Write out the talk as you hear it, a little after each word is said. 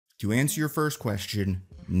To answer your first question,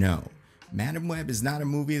 no. Madam Web is not a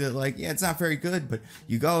movie that, like, yeah, it's not very good, but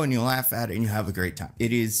you go and you laugh at it and you have a great time.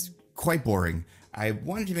 It is quite boring. I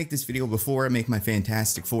wanted to make this video before I make my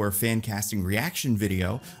Fantastic Four fan casting reaction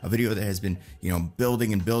video, a video that has been,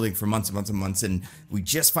 building and building for months and months and months, and we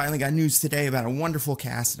just finally got news today about a wonderful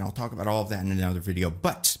cast, and I'll talk about all of that in another video.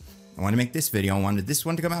 But I want to make this video. I wanted this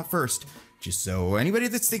one to come out first, just so anybody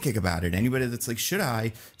that's thinking about it, anybody that's like, should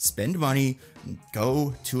I spend money,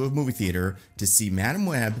 go to a movie theater to see Madam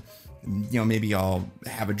Web, maybe I'll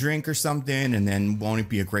have a drink or something, and then won't it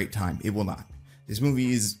be a great time? It will not. This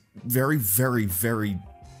movie is very, very, very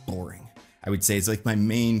boring. I would say it's like my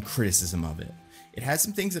main criticism of it. It has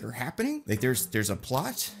some things that are happening. Like there's a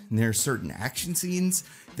plot and there's certain action scenes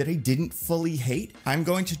that I didn't fully hate. I'm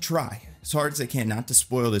going to try as hard as I can not to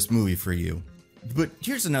spoil this movie for you. But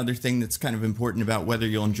here's another thing that's kind of important about whether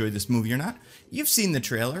you'll enjoy this movie or not. You've seen the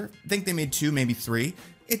trailer. I think they made 2, maybe 3.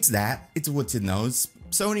 It's that. It's what's in those.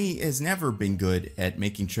 Sony has never been good at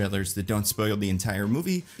making trailers that don't spoil the entire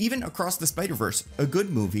movie. Even Across the Spider-Verse, a good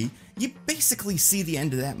movie, you basically see the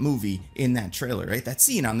end of that movie in that trailer, right? That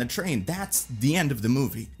scene on the train, that's the end of the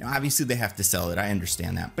movie. Now, obviously they have to sell it, I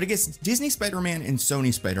understand that. But I guess Disney Spider-Man and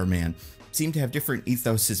Sony Spider-Man seem to have different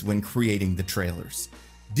ethoses when creating the trailers.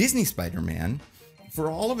 Disney Spider-Man, for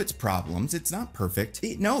all of its problems, it's not perfect.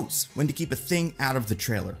 It knows when to keep a thing out of the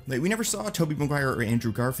trailer. Like, we never saw Tobey Maguire or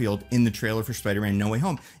Andrew Garfield in the trailer for Spider-Man No Way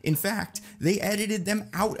Home. In fact, they edited them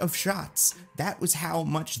out of shots. That was how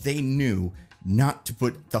much they knew not to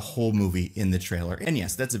put the whole movie in the trailer. And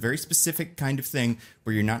yes, that's a very specific kind of thing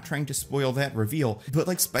where you're not trying to spoil that reveal. But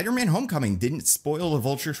like Spider-Man Homecoming didn't spoil a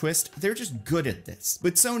Vulture twist. They're just good at this.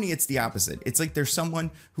 With Sony, it's the opposite. It's like there's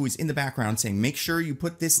someone who is in the background saying, make sure you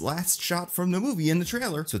put this last shot from the movie in the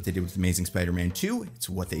trailer. It's what they did with Amazing Spider-Man 2. It's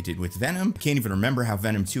what they did with Venom. Can't even remember how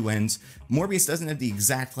Venom 2 ends. Morbius doesn't have the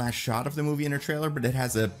exact last shot of the movie in a trailer, but it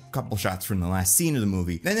has a couple shots from the last scene of the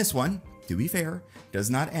movie. Then this one, to be fair, does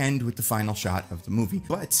not end with the final shot of the movie,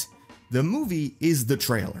 but the movie is the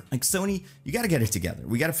trailer. Like, Sony, you got to get it together.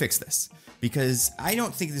 We got to fix this, because I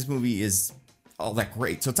don't think this movie is all that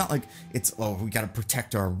great. So it's not like it's, oh, we got to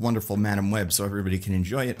protect our wonderful Madam Web so everybody can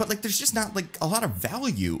enjoy it. But like, there's just not like a lot of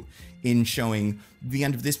value in showing the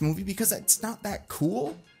end of this movie because it's not that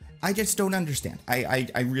cool. I just don't understand. I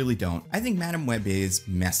really don't. I think Madam Web is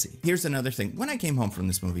messy. Here's another thing. When I came home from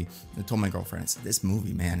this movie, I told my girlfriend, I said, this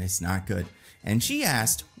movie, man, it's not good. And she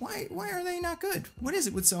asked, why are they not good? What is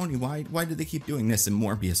it with Sony? Why do they keep doing this and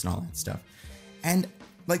Morbius and all that stuff? And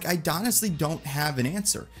like, I honestly don't have an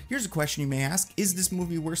answer. Here's a question you may ask. Is this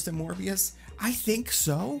movie worse than Morbius? I think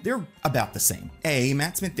so. They're about the same. A,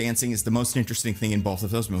 Matt Smith dancing is the most interesting thing in both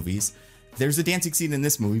of those movies. There's a dancing scene in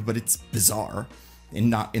this movie, but it's bizarre and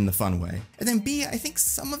not in the fun way. And then B, I think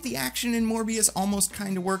some of the action in Morbius almost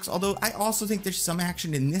kind of works, although I also think there's some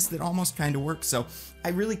action in this that almost kind of works, so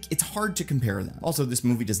it's hard to compare them. Also, this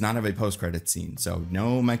movie does not have a post-credit scene, so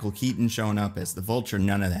no Michael Keaton showing up as the Vulture,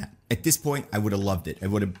 none of that. At this point, I would have loved it. It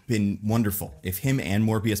would have been wonderful if him and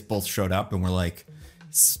Morbius both showed up and were like,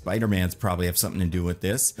 Spider-Man's probably have something to do with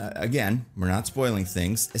this. Again, we're not spoiling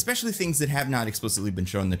things, especially things that have not explicitly been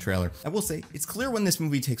shown in the trailer. I will say, it's clear when this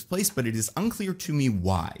movie takes place, but it is unclear to me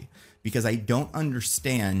why, because I don't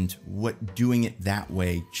understand what doing it that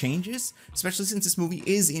way changes, especially since this movie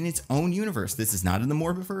is in its own universe. This is not in the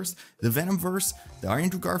Morbiverse, the Venomverse, the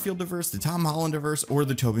Andrew Garfield-verse, the Tom Holland-verse, or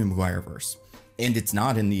the Tobey Maguire-verse. And it's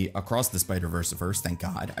not in the Across the Spider-Verse-verse, thank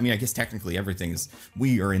God. I mean, I guess technically everything is,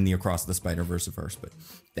 we are in the Across the Spider-Verse-verse, but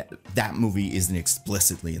that movie isn't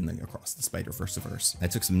explicitly in the Across the Spider-Verse-verse. I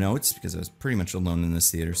took some notes because I was pretty much alone in this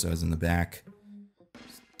theater, so I was in the back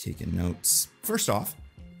taking notes. First off,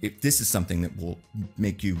 if this is something that will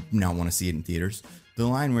make you not want to see it in theaters, the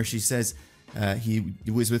line where she says, he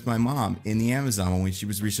was with my mom in the Amazon when she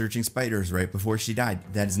was researching spiders right before she died.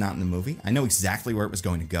 That is not in the movie. I know exactly where it was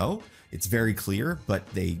going to go. It's very clear, but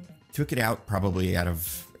they took it out probably out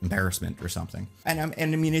of embarrassment or something. And I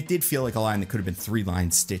mean, it did feel like a line that could have been 3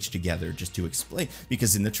 lines stitched together just to explain,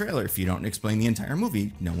 because in the trailer, if you don't explain the entire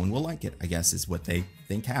movie, no one will like it, I guess is what they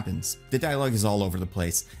think happens. The dialogue is all over the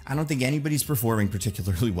place. I don't think anybody's performing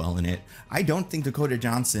particularly well in it. I don't think Dakota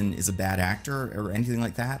Johnson is a bad actor or anything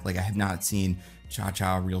like that. Like, I have not seen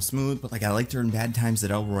Cha-Cha real smooth, but like, I liked her in Bad Times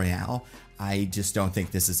at El Royale. I just don't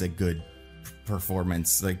think this is a good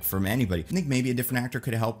performance, like, from anybody. I think maybe a different actor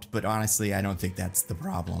could have helped, but honestly, I don't think that's the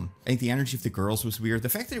problem. I think the energy of the girls was weird. The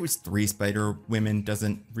fact that it was 3 Spider Women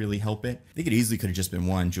doesn't really help it. I think it easily could have just been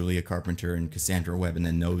one, Julia Carpenter and Cassandra Webb, and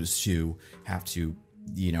then those 2 have to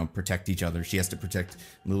you know, protect each other. She has to protect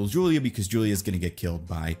little Julia because Julia's going to get killed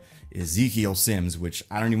by Ezekiel Sims, which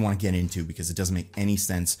I don't even want to get into because it doesn't make any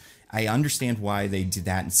sense. I understand why they did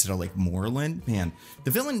that instead of like Moreland. Man,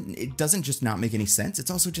 the villain, it doesn't just not make any sense. It's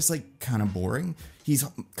also just like kind of boring. He's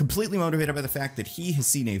completely motivated by the fact that he has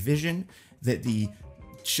seen a vision that the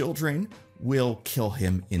children will kill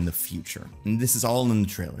him in the future. And this is all in the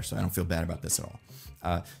trailer, so I don't feel bad about this at all.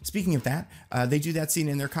 Speaking of that, they do that scene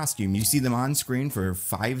in their costume. You see them on screen for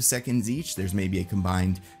 5 seconds each. There's maybe a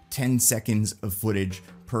combined 10 seconds of footage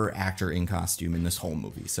per actor in costume in this whole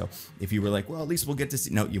movie. So if you were like, well, at least we'll get to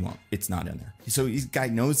see, no, you won't. It's not in there. So this guy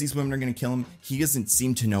knows these women are going to kill him. He doesn't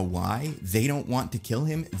seem to know why. They don't want to kill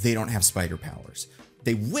him. They don't have spider powers.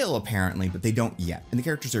 They will apparently, but they don't yet. And the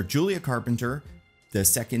characters are Julia Carpenter, the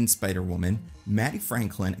second Spider-Woman, Maddie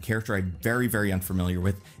Franklin, a character I'm very, very unfamiliar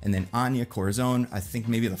with, and then Anya Corazon, I think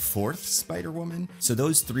maybe the fourth Spider-Woman. So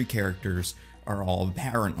those 3 characters are all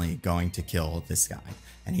apparently going to kill this guy.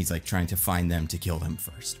 And he's like trying to find them to kill them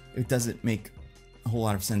first. It doesn't make a whole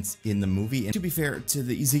lot of sense in the movie. And to be fair to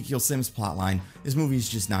the Ezekiel Sims plotline, this movie is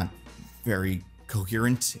just not very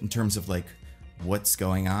coherent in terms of like what's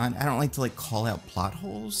going on. I don't like to like call out plot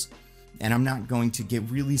holes, and I'm not going to get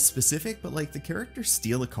really specific, but like the characters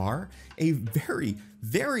steal a car, a very,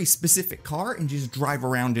 very specific car, and just drive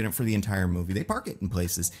around in it for the entire movie. They park it in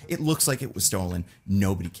places. It looks like it was stolen.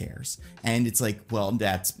 Nobody cares. And it's like, well,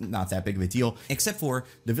 that's not that big of a deal, except for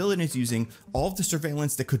the villain is using all of the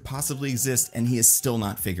surveillance that could possibly exist, and he is still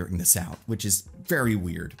not figuring this out, which is very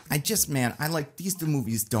weird. I like these 2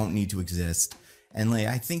 movies don't need to exist. And like,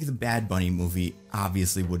 I think the Bad Bunny movie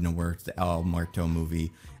obviously wouldn't have worked, the El Muerto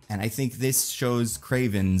movie. And I think this shows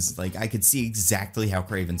Craven's, like, I could see exactly how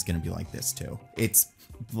Craven's going to be like this too. It's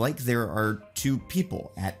like there are 2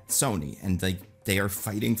 people at Sony, and like they are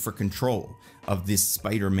fighting for control of this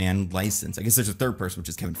Spider-Man license. I guess there's a third person, which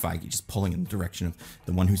is Kevin Feige, just pulling in the direction of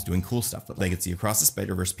the one who's doing cool stuff. But like, it's the Across the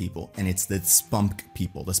Spider-Verse people, and it's the Spunk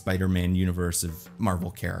people, the Spider-Man universe of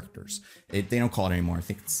Marvel characters. They don't call it anymore. I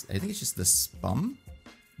think it's just the Spum,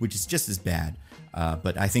 which is just as bad.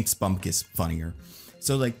 But I think Spunk is funnier.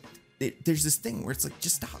 So like, there's this thing where it's like,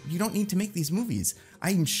 just stop. You don't need to make these movies.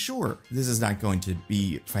 I'm sure this is not going to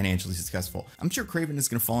be financially successful. I'm sure Craven is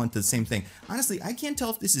going to fall into the same thing. Honestly, I can't tell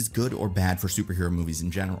if this is good or bad for superhero movies in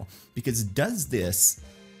general, because does this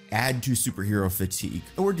add to superhero fatigue,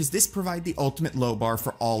 or does this provide the ultimate low bar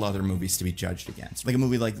for all other movies to be judged against? Like a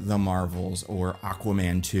movie like The Marvels or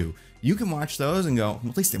Aquaman 2. You can watch those and go, well,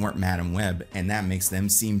 at least they weren't Madam Web, and that makes them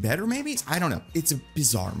seem better maybe? I don't know. It's a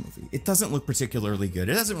bizarre movie. It doesn't look particularly good.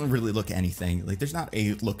 It doesn't really look anything. Like, there's not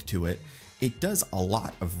a look to it. It does a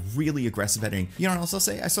lot of really aggressive editing. You know what else I'll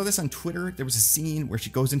say? I saw this on Twitter. There was a scene where she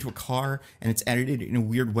goes into a car and it's edited in a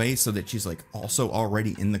weird way so that she's like also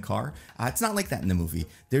already in the car. It's not like that in the movie.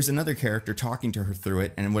 There's another character talking to her through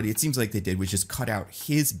it, and what it seems like they did was just cut out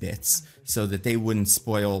his bits so that they wouldn't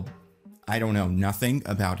spoil, I don't know, nothing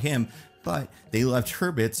about him, but they left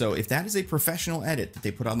her bit. So if that is a professional edit that they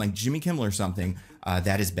put on like Jimmy Kimmel or something,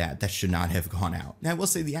 that is bad. That should not have gone out. Now I will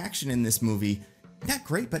say the action in this movie, not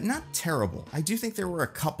great, but not terrible. I do think there were a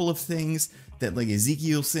couple of things that like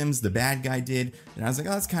Ezekiel Sims, the bad guy, did, and I was like,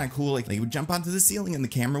 oh, that's kind of cool. Like he would jump onto the ceiling and the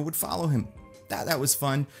camera would follow him. That was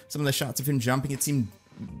fun. Some of the shots of him jumping, it seemed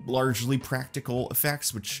largely practical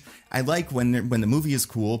effects, which I like when the movie is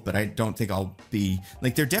cool, but I don't think I'll be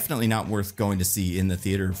like, they're definitely not worth going to see in the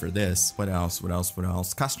theater for this. What else?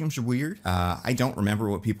 Costumes are weird. I don't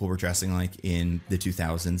remember what people were dressing like in the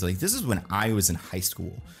 2000s. Like, this is when I was in high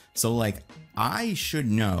school, so like I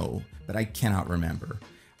should know, but I cannot remember.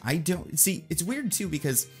 I don't see. It's weird too,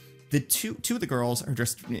 because the two of the girls are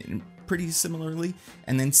dressed pretty similarly,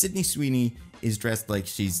 and then Sydney Sweeney is dressed like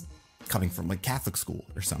she's coming from like Catholic school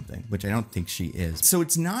or something, which I don't think she is. So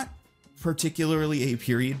it's not particularly a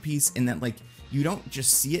period piece in that like you don't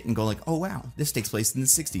just see it and go like, oh wow, this takes place in the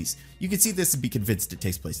 60s. You can see this and be convinced it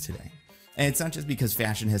takes place today. And it's not just because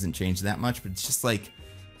fashion hasn't changed that much, but it's just like,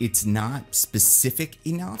 it's not specific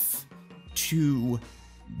enough to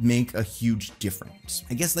make a huge difference.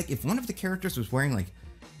 I guess like if one of the characters was wearing like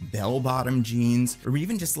bell-bottom jeans, or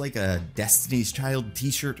even just like a Destiny's Child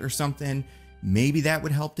t-shirt or something, maybe that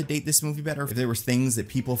would help to date this movie better. If there were things that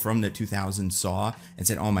people from the 2000s saw and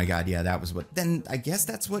said, oh my god, yeah, that was what, then I guess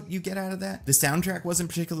that's what you get out of that. The soundtrack wasn't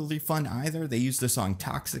particularly fun either. They used the song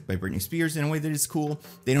Toxic by Britney Spears in a way that is cool.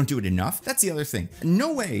 They don't do it enough. That's the other thing.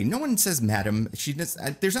 No way, no one says madam.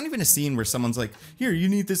 There's not even a scene where someone's like, here, you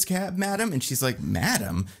need this cab, madam? And she's like,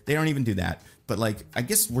 madam? They don't even do that. But like, I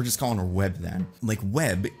guess we're just calling her Webb then. Like,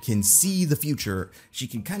 Webb can see the future. She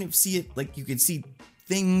can kind of see it, like you can see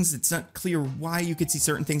things. It's not clear why you could see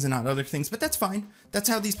certain things and not other things, but that's fine. That's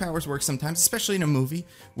how these powers work sometimes, especially in a movie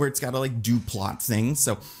where it's got to like do plot things.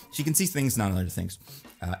 So she can see things, not other things.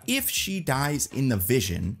 If she dies in the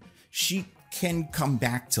vision, she can come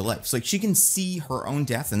back to life. So like she can see her own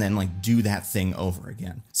death and then like do that thing over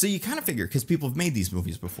again. So you kind of figure, because people have made these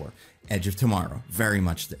movies before. Edge of Tomorrow, very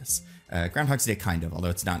much this. Groundhog's Day, kind of, although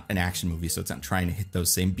it's not an action movie, so it's not trying to hit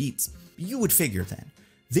those same beats. You would figure then,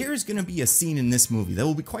 there's going to be a scene in this movie that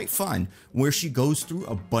will be quite fun where she goes through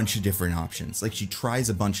a bunch of different options. Like she tries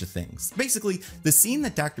a bunch of things. Basically, the scene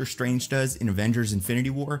that Doctor Strange does in Avengers Infinity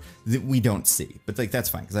War that we don't see. But like, that's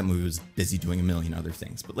fine because that movie was busy doing a million other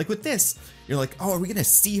things. But like with this, you're like, oh, are we going to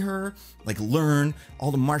see her like learn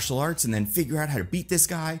all the martial arts and then figure out how to beat this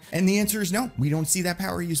guy? And the answer is no, we don't see that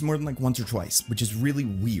power used more than like once or twice, which is really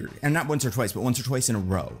weird. And not once or twice, but once or twice in a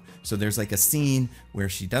row. So there's like a scene where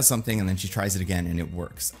she does something and then she tries it again and it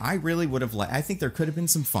works. I really would have liked, I think there could have been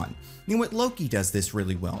some fun. You know what, Loki does this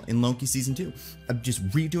really well in Loki season 2 of just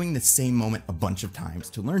redoing the same moment a bunch of times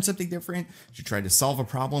to learn something different, to try to solve a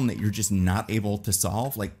problem that you're just not able to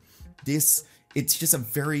solve. Like this, it's just a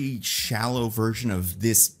very shallow version of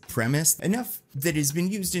this premise, enough that has been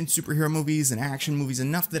used in superhero movies and action movies,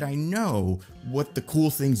 enough that I know what the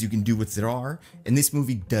cool things you can do with it are, and this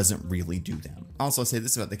movie doesn't really do them. Also, I'll say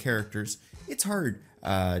this about the characters. It's hard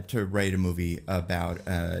to write a movie about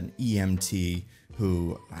an EMT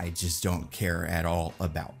who I just don't care at all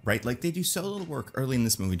about, right? Like they do so little work early in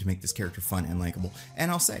this movie to make this character fun and likable. And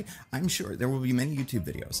I'll say, I'm sure there will be many YouTube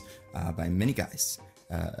videos by many guys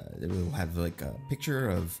that will have like a picture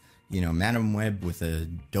of, you know, Madam Web with a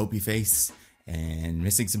dopey face and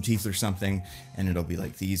missing some teeth or something. And it'll be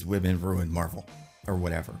like, these women ruined Marvel or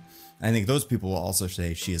whatever. I think those people will also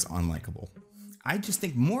say she is unlikable. I just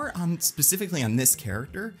think more on specifically on this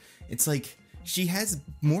character, it's like she has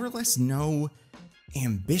more or less no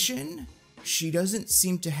ambition. She doesn't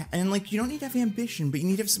seem to have, and like you don't need to have ambition, but you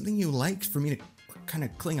need to have something you like for me to kind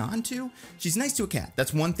of cling on to. She's nice to a cat.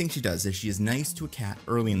 That's one thing she does, is she is nice to a cat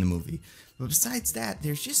early in the movie. But besides that,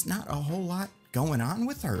 there's just not a whole lot going on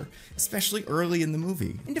with her, especially early in the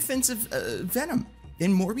movie. In defense of Venom.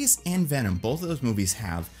 In Morbius and Venom, both of those movies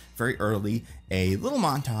have very early a little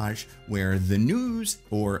montage where the news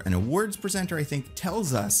or an awards presenter, I think,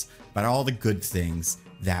 tells us about all the good things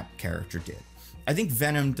that character did. I think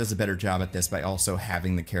Venom does a better job at this by also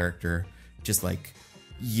having the character just like,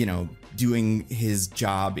 you know, doing his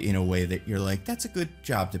job in a way that you're like, that's a good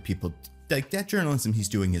job to people. Like that journalism he's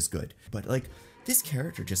doing is good. But like this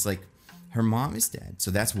character just like, her mom is dead, so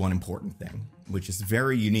that's one important thing, which is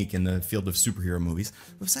very unique in the field of superhero movies.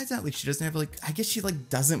 But besides that, like she doesn't have like, I guess she like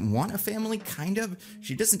doesn't want a family, kind of.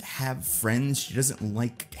 She doesn't have friends. She doesn't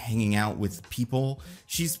like hanging out with people.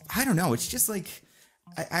 She's, I don't know. It's just like,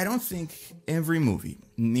 I don't think every movie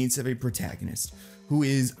needs to have a protagonist who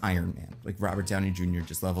is Iron Man, like Robert Downey Jr.,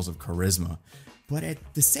 just levels of charisma. But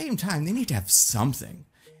at the same time, they need to have something.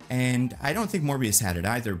 And I don't think Morbius had it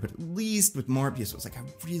either, but at least with Morbius, it was like, I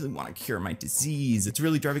really want to cure my disease. It's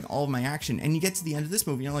really driving all of my action. And you get to the end of this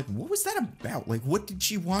movie, and you're like, what was that about? Like, what did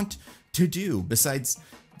she want to do besides,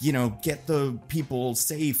 you know, get the people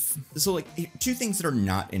safe? So like two things that are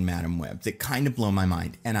not in Madam Web that kind of blow my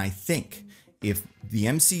mind. And I think if the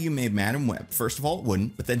MCU made Madam Web, first of all, it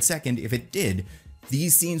wouldn't. But then second, if it did,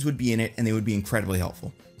 these scenes would be in it and they would be incredibly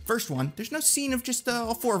helpful. First one, there's no scene of just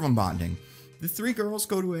all four of them bonding. The three girls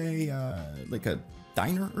go to like a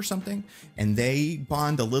diner or something, and they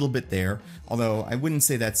bond a little bit there. Although I wouldn't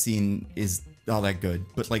say that scene is all that good,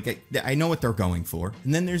 but like I know what they're going for.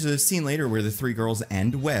 And then there's a scene later where the three girls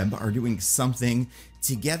and Webb are doing something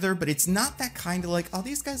together, but it's not that kind of like, oh,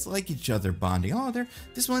 these guys like each other bonding. Oh,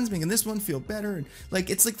 this one's making this one feel better. And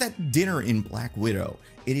like, it's like that dinner in Black Widow.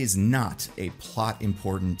 It is not a plot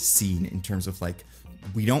important scene in terms of like,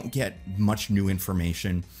 we don't get much new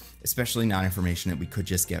information, especially not information that we could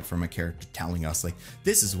just get from a character telling us like,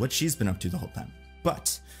 this is what she's been up to the whole time.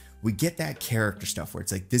 But we get that character stuff where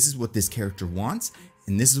it's like, this is what this character wants,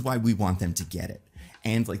 and this is why we want them to get it.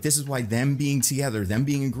 And like, this is why them being together, them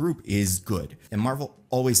being a group is good. And Marvel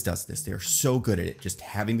always does this. They're so good at it, just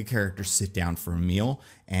having the characters sit down for a meal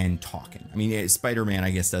and talking. I mean, Spider-Man, I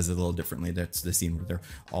guess, does it a little differently. That's the scene where they're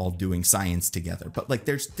all doing science together. But like,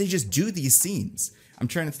 they just do these scenes. I'm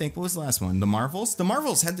trying to think, what was the last one? The Marvels? The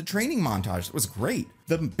Marvels had the training montage. It was great.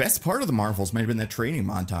 The best part of the Marvels might have been that training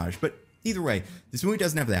montage, but either way, this movie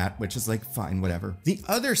doesn't have that, which is like, fine, whatever. The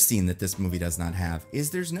other scene that this movie does not have is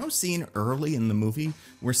there's no scene early in the movie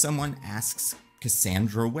where someone asks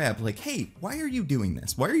Cassandra Webb, like, hey, why are you doing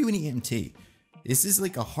this? Why are you an EMT? This is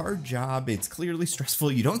like a hard job. It's clearly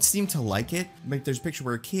stressful. You don't seem to like it. Like there's a picture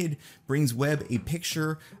where a kid brings Webb a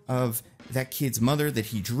picture of that kid's mother that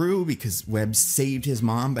he drew because Webb saved his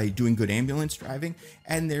mom by doing good ambulance driving.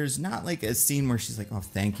 And there's not like a scene where she's like, oh,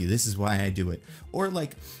 thank you. This is why I do it. Or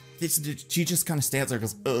like she just kind of stands there and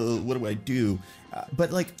goes, oh, what do I do?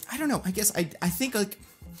 But like, I don't know. I guess I think like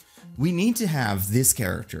we need to have this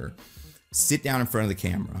character sit down in front of the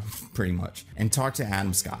camera, pretty much, and talk to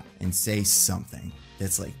Adam Scott and say something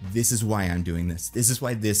that's like, this is why I'm doing this. This is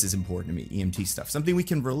why this is important to me, EMT stuff. Something we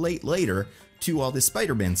can relate later to all this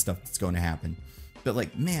Spider-Man stuff that's going to happen. But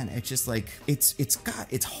like, man, it's just like,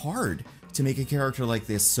 it's hard to make a character like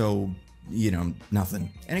this so, you know,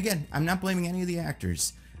 nothing. And again, I'm not blaming any of the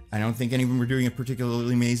actors. I don't think any of them were doing a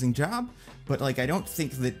particularly amazing job, but like, I don't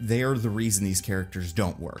think that they're the reason these characters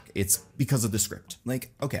don't work. It's because of the script.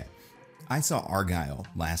 Like, okay, I saw Argyle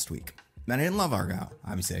last week, and I didn't love Argyle.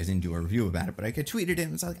 Obviously, I didn't do a review about it, but I tweeted it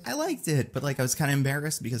and was like, I liked it, but like I was kind of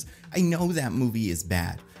embarrassed because I know that movie is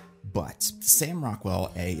bad. But Sam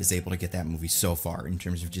Rockwell, A, is able to get that movie so far in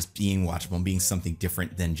terms of just being watchable and being something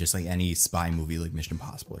different than just like any spy movie like Mission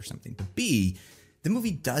Impossible or something. But B, the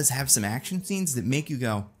movie does have some action scenes that make you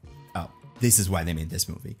go, oh, this is why they made this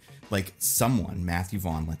movie. Like someone, Matthew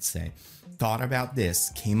Vaughn, let's say, thought about this,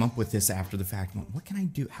 came up with this after the fact. What can I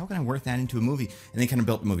do? How can I work that into a movie? And they kind of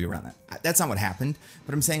built the movie around that. That's not what happened,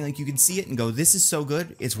 but I'm saying like you can see it and go, this is so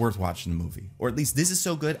good, it's worth watching the movie. Or at least this is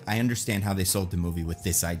so good, I understand how they sold the movie with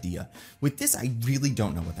this idea. With this, I really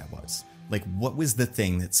don't know what that was. Like, what was the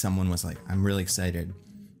thing that someone was like, I'm really excited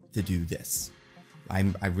to do this.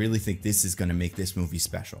 I really think this is going to make this movie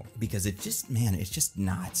special, because it just, man, it's just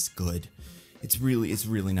not good. It's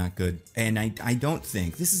really not good. And I don't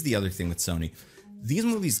think, this is the other thing with Sony, these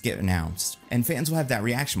movies get announced and fans will have that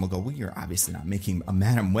reaction. We'll go, well, you're obviously not making a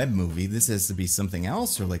Madam Web movie. This has to be something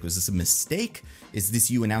else. Or like, was this a mistake? Is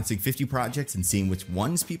this you announcing 50 projects and seeing which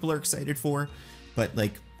ones people are excited for? But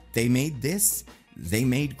like, they made this, they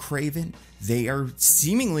made Craven. They are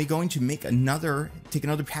seemingly going to make take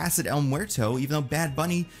another pass at El Muerto, even though Bad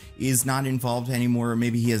Bunny is not involved anymore. Or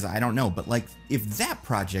maybe he is, I don't know. But like, if that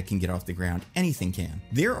project can get off the ground, anything can.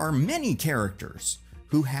 There are many characters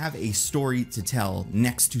who have a story to tell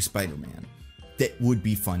next to Spider-Man that would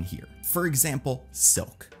be fun here. For example,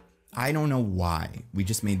 Silk. I don't know why we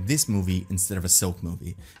just made this movie instead of a Silk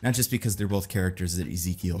movie. Not just because they're both characters that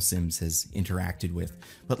Ezekiel Sims has interacted with,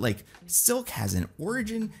 but like Silk has an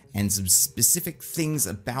origin and some specific things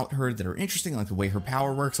about her that are interesting, like the way her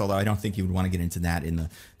power works, although I don't think you would want to get into that in the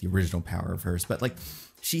original power of hers. But like,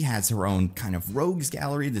 she has her own kind of rogues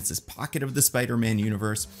gallery that's this pocket of the Spider-Man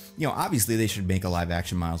universe. You know, obviously they should make a live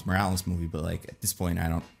action Miles Morales movie, but like at this point, I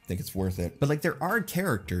don't think it's worth it. But like, there are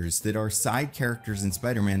characters that are side characters in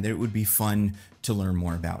Spider-Man that it would be fun to learn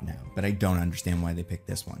more about now, but I don't understand why they picked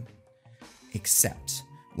this one. Except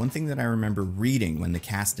one thing that I remember reading when the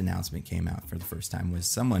cast announcement came out for the first time was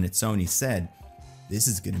someone at Sony said, this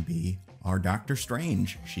is going to be our Doctor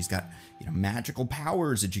Strange. She's got, you know, magical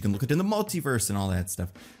powers that you can look at in the multiverse and all that stuff.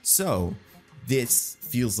 So this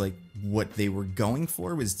feels like what they were going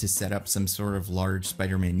for was to set up some sort of large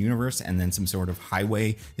Spider-Man universe and then some sort of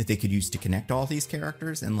highway that they could use to connect all these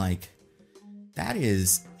characters. And like, that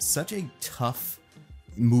is such a tough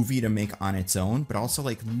movie to make on its own, but also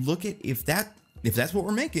like, look at if that's what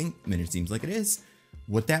we're making, I mean, it seems like it is.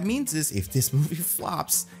 What that means is if this movie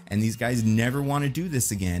flops and these guys never want to do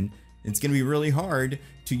this again, it's going to be really hard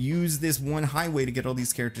to use this one highway to get all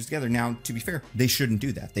these characters together. Now, to be fair, they shouldn't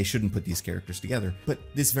do that. They shouldn't put these characters together. But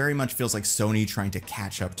this very much feels like Sony trying to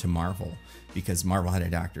catch up to Marvel, because Marvel had a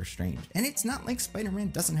Doctor Strange. And it's not like Spider-Man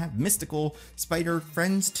doesn't have mystical spider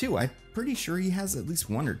friends too. I'm pretty sure he has at least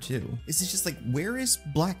one or two. This is just like, where is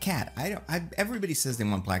Black Cat? Everybody says they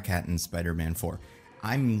want Black Cat in Spider-Man 4.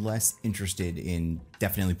 I'm less interested in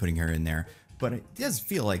definitely putting her in there. But it does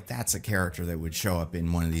feel like that's a character that would show up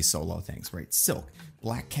in one of these solo things, right? Silk,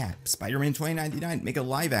 Black Cat, Spider-Man 2099, make a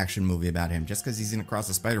live action movie about him. Just because he's in Across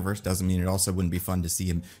the Spider-Verse doesn't mean it also wouldn't be fun to see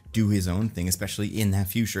him do his own thing, especially in that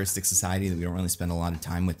futuristic society that we don't really spend a lot of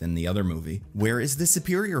time with in the other movie. Where is the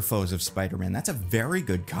Superior Foes of Spider-Man? That's a very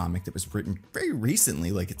good comic that was written very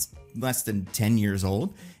recently, like it's less than 10 years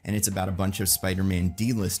old, and it's about a bunch of Spider-Man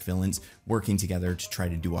D-list villains working together to try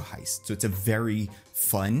to do a heist. So it's a very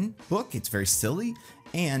fun book, it's very silly,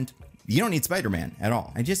 and you don't need Spider-Man at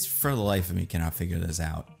all. I just, for the life of me, cannot figure this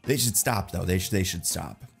out. They should stop, though. They should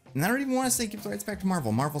stop. And I don't even want to say give the rights back to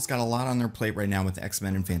Marvel. Marvel's got a lot on their plate right now with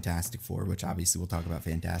X-Men and Fantastic Four, which obviously we'll talk about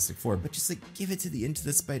Fantastic Four, but just like give it to the Into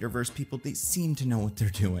the Spider-Verse people. They seem to know what they're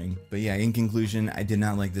doing. But yeah, in conclusion, I did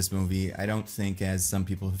not like this movie. I don't think, as some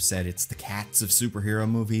people have said, it's the Cats of superhero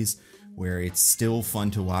movies, where it's still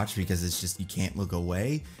fun to watch because it's just, you can't look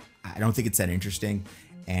away. I don't think it's that interesting.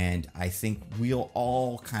 And I think we'll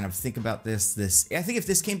all kind of think about this. I think if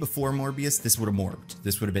this came before Morbius, this would have morbed.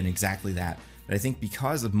 This would have been exactly that. But I think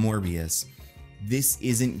because of Morbius, this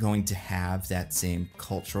isn't going to have that same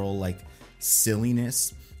cultural like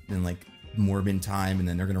silliness and like Morbin time, and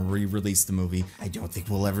then they're gonna re-release the movie. I don't think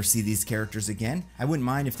we'll ever see these characters again. I wouldn't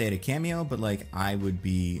mind if they had a cameo, but like I would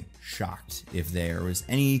be shocked if there was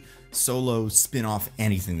any solo spin-off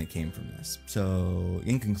anything that came from this. So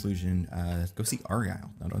in conclusion, go see Argyle.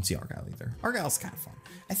 No, don't see Argyle either. Argyle's kind of fun.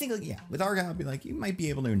 I think like, yeah, with Argyle, I'd be like, you might be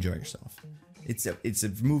able to enjoy yourself. It's a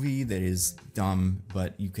movie that is dumb,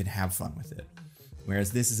 but you could have fun with it.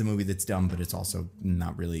 Whereas this is a movie that's dumb, but it's also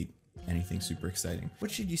not really anything super exciting. What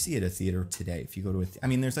should you see at a theater today? If you go to I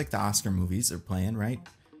mean, there's like the Oscar movies are playing, right?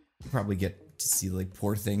 You probably get to see like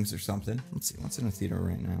Poor Things or something. Let's see, what's in a theater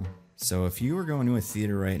right now? So if you were going to a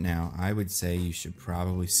theater right now, I would say you should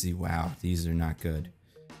probably see, wow, these are not good.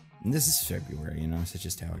 And this is February, you know, so it's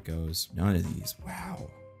just how it goes. None of these, wow.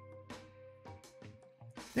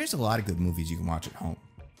 There's a lot of good movies you can watch at home.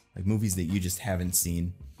 Like movies that you just haven't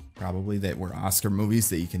seen. Probably that were Oscar movies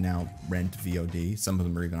that you can now rent VOD. Some of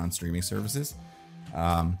them are even on streaming services.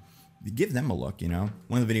 Give them a look, you know.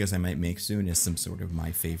 One of the videos I might make soon is some sort of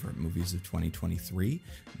my favorite movies of 2023,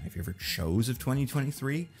 my favorite shows of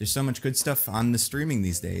 2023. There's so much good stuff on the streaming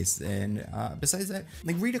these days. And besides that,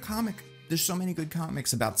 like read a comic. There's so many good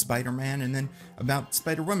comics about Spider-Man and then about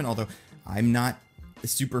Spider-Woman, although I'm not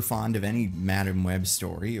super fond of any Madam Web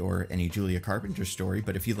story or any Julia Carpenter story,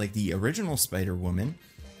 but if you like the original Spider-Woman,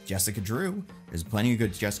 Jessica Drew, there's plenty of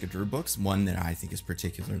good Jessica Drew books. One that I think is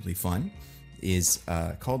particularly fun is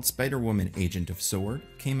called Spider-Woman Agent of S.W.O.R.D.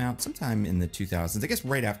 Came out sometime in the 2000s, I guess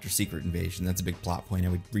right after Secret Invasion. That's a big plot point. I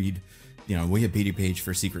would read, you know, Wikipedia page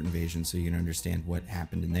for Secret Invasion so you can understand what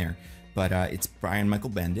happened in there. But it's Brian Michael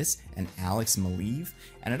Bendis and Alex Maleev.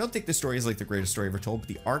 And I don't think the story is like the greatest story ever told, but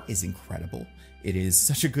the art is incredible. It is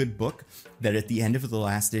such a good book that at the end of the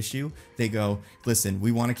last issue, they go, listen,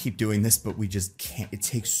 we want to keep doing this, but we just can't. It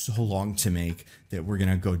takes so long to make that we're going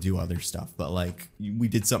to go do other stuff. But like, we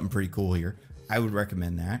did something pretty cool here. I would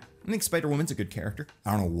recommend that. I think Spider-Woman's a good character.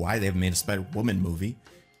 I don't know why they haven't made a Spider-Woman movie,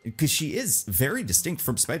 because she is very distinct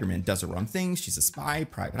from Spider-Man. Does her own things. She's a spy,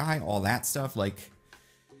 private eye, all that stuff. Like,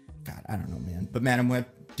 God, I don't know, man. But Madam Web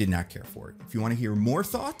did not care for it. If you want to hear more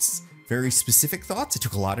thoughts, very specific thoughts, I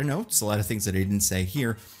took a lot of notes, a lot of things that I didn't say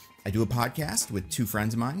here. I do a podcast with two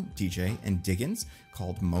friends of mine, DJ and Diggins,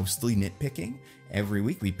 called Mostly Nitpicking. Every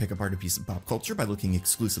week we pick apart a piece of pop culture by looking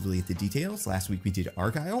exclusively at the details. Last week we did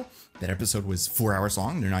Argyle. That episode was 4 hours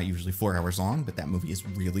long. They're not usually 4 hours long, but that movie is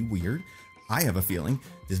really weird. I have a feeling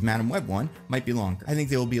this Madam Web one might be longer. I think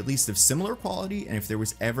they will be at least of similar quality, and if there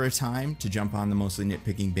was ever a time to jump on the Mostly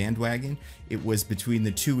Nitpicking bandwagon, it was between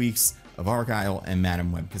the 2 weeks of Argyle and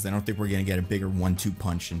Madam Web, because I don't think we're going to get a bigger 1-2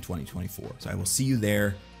 punch in 2024. So I will see you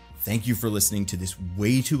there. Thank you for listening to this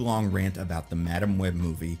way too long rant about the Madam Web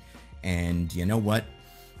movie. And you know what?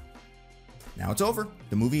 Now it's over.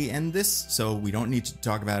 The movie ends this, so we don't need to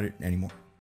talk about it anymore.